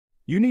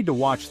You need to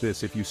watch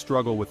this if you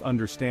struggle with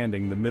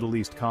understanding the Middle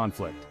East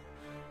conflict.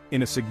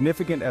 In a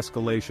significant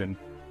escalation,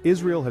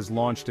 Israel has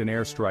launched an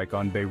airstrike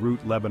on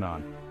Beirut,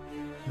 Lebanon.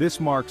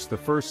 This marks the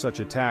first such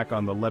attack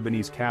on the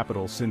Lebanese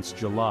capital since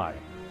July.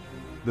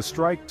 The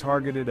strike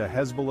targeted a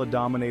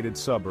Hezbollah-dominated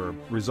suburb,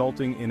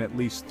 resulting in at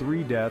least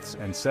 3 deaths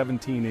and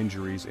 17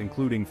 injuries,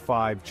 including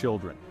 5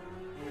 children.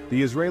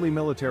 The Israeli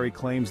military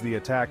claims the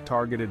attack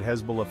targeted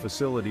Hezbollah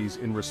facilities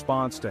in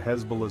response to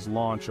Hezbollah's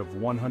launch of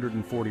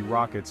 140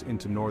 rockets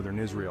into northern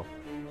Israel.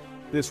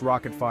 This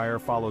rocket fire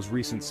follows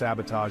recent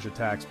sabotage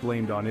attacks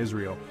blamed on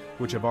Israel,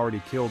 which have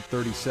already killed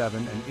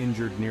 37 and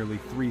injured nearly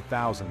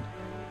 3,000.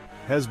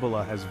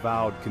 Hezbollah has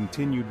vowed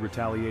continued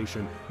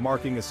retaliation,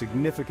 marking a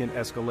significant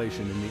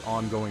escalation in the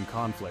ongoing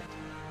conflict.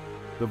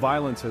 The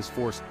violence has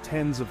forced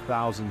tens of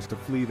thousands to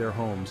flee their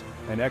homes,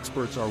 and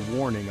experts are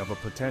warning of a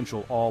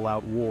potential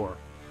all-out war.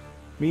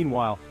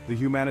 Meanwhile, the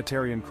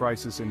humanitarian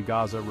crisis in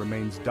Gaza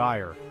remains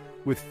dire,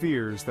 with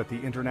fears that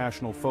the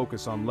international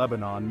focus on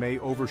Lebanon may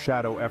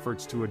overshadow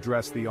efforts to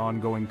address the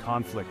ongoing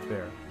conflict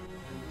there.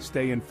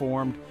 Stay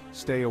informed,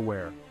 stay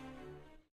aware.